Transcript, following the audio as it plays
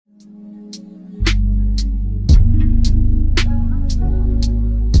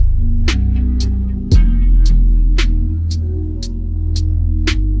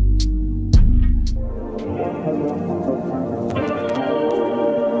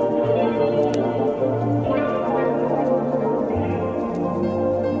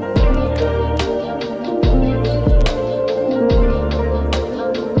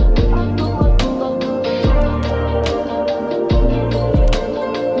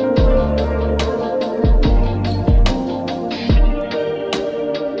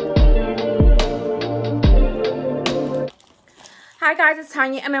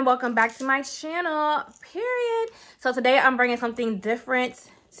Tanya and welcome back to my channel, period. So today I'm bringing something different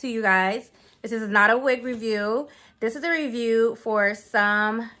to you guys. This is not a wig review. This is a review for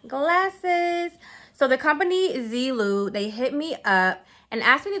some glasses. So the company Zeelool, they hit me up and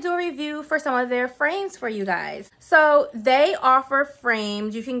asked me to do a review for some of their frames for you guys. So they offer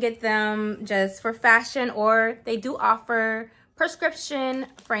frames. You can get them just for fashion, or they do offer prescription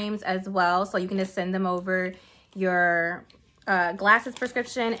frames as well. So you can just send them over your glasses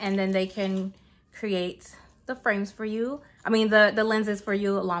prescription, and then they can create the frames for you. I mean, the lenses for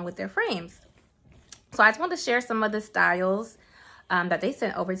you along with their frames. So I just want to share some of the styles that they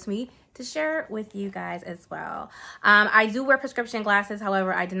sent over to me to share with you guys as well. I do wear prescription glasses.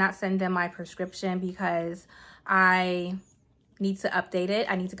 However, I did not send them my prescription because I need to update it.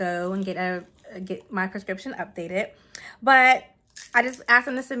 I need to go and get my prescription updated. But I just asked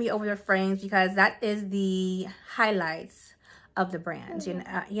them to send me over their frames because that is the highlights of the brand,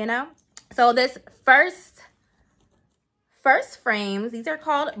 you know? So this first frames, these are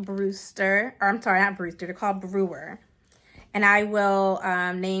called Brewster, or I'm sorry, not Brewster, they're called Brewer. And I will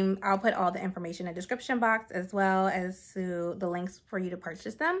I'll put all the information in the description box as well as to the links for you to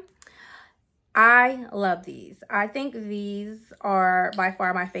purchase them. I love these. I think these are by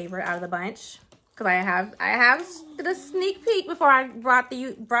far my favorite out of the bunch because I have the sneak peek before I brought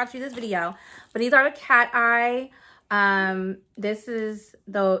you this video. But these are the cat eye. This is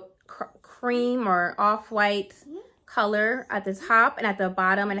the cream or off-white color at the top, and at the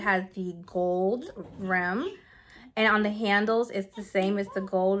bottom it has the gold rim. And on the handles, it's the same as the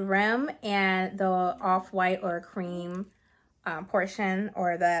gold rim and the off-white or cream portion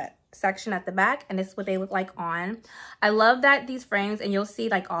or the section at the back. And this is what they look like on. I love that these frames, and you'll see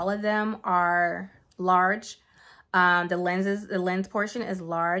like all of them are large. The lens portion is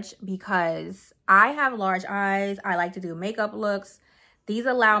large because I have large eyes. I like to do makeup looks. These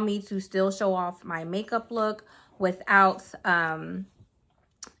allow me to still show off my makeup look without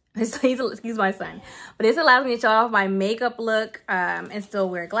excuse my son, but this allows me to show off my makeup look and still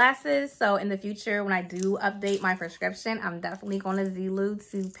wear glasses. So in the future, when I do update my prescription, I'm definitely going to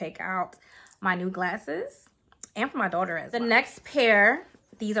Zeelool to pick out my new glasses, and for my daughter as well. The next pair,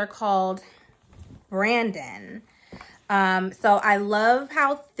 these are called Brandon. So I love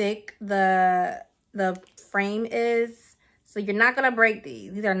how thick the frame is. So you're not gonna break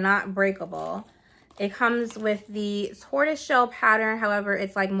these. These are not breakable. It comes with the tortoiseshell pattern. However,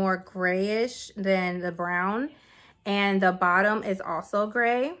 it's like more grayish than the brown. And the bottom is also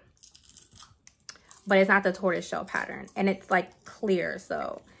gray. But it's not the tortoiseshell pattern. And it's like clear.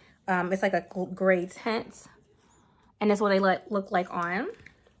 So it's like a gray tint. And that's what they look like on.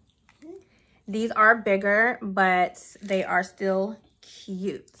 These are bigger, but they are still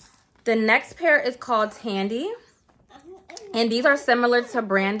cute. The next pair is called Tandy. And these are similar to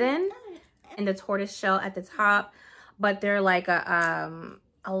Brandon and the tortoise shell at the top, but they're like a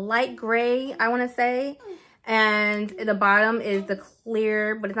light gray, I want to say. And the bottom is the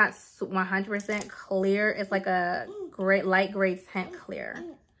clear, but it's not 100% clear. It's like a light gray tint clear.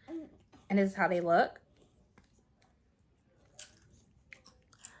 And this is how they look.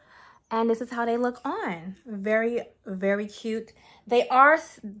 And this is how they look on. Very, very cute. They are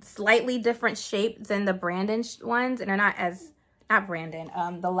slightly different shape than the Brandon ones, and they're not Brandon.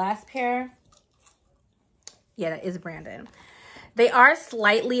 The last pair, yeah, that is Brandon. They are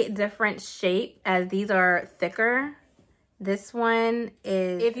slightly different shape as these are thicker. This one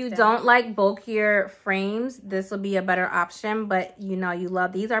is, if you don't like bulkier frames, this will be a better option, but you know you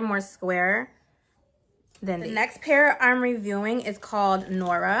love, these are more square than these. The next pair I'm reviewing is called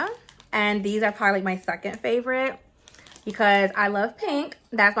Nora. And these are probably my second favorite because I love pink.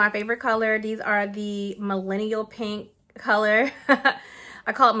 That's my favorite color. These are the millennial pink color.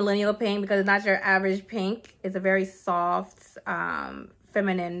 I call it millennial pink because it's not your average pink. It's a very soft,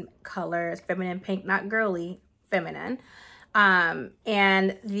 feminine color. It's feminine pink, not girly, feminine. And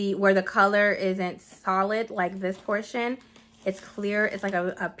where the color isn't solid like this portion, it's clear. It's like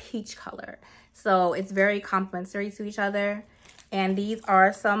a peach color. So it's very complementary to each other. And these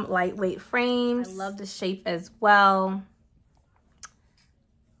are some lightweight frames. I love the shape as well.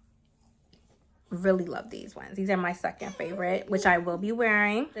 Really love these ones. These are my second favorite, which I will be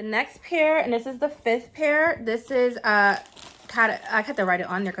wearing. The next pair, and this is the fifth pair. This is, I had to write it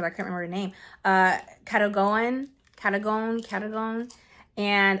on there because I can't remember the name. Catagon.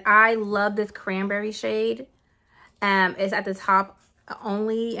 And I love this cranberry shade. It's at the top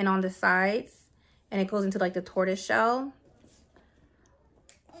only and on the sides. And it goes into like the tortoise shell.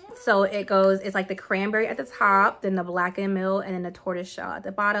 So it's like the cranberry at the top, then the black in the middle, and then the tortoise shell at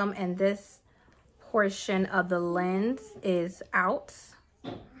the bottom. And this portion of the lens is out.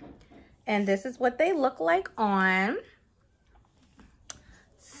 And this is what they look like on.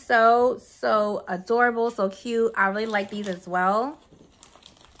 So adorable, so cute. I really like these as well.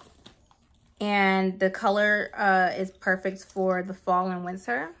 And the color is perfect for the fall and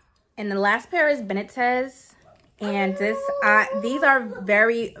winter. And the last pair is Benete's. And these are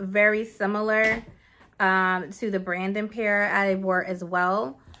very, very similar to the Brandon pair I wore as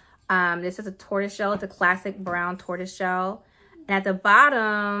well. This is a tortoiseshell. It's a classic brown tortoiseshell. And at the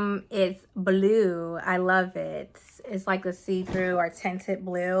bottom, it's blue. I love it. It's like a see-through or tinted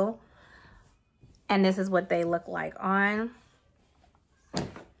blue. And this is what they look like on.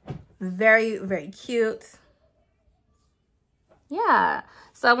 Very, very cute. Yeah.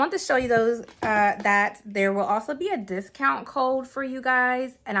 So I want to show you those, that there will also be a discount code for you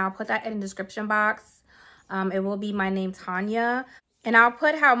guys. And I'll put that in the description box. It will be my name, Tanya. And I'll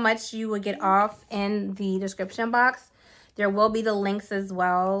put how much you would get off in the description box. There will be the links as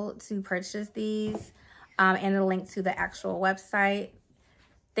well to purchase these, and the link to the actual website.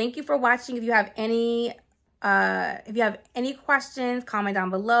 Thank you for watching. If you have any questions, comment down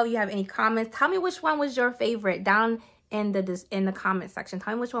below. If you have any comments, tell me which one was your favorite down in the comment section.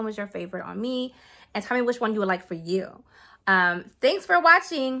 Tell me which one was your favorite on me, and tell me which one you would like for you. Thanks for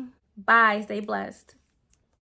watching. Bye. Stay blessed.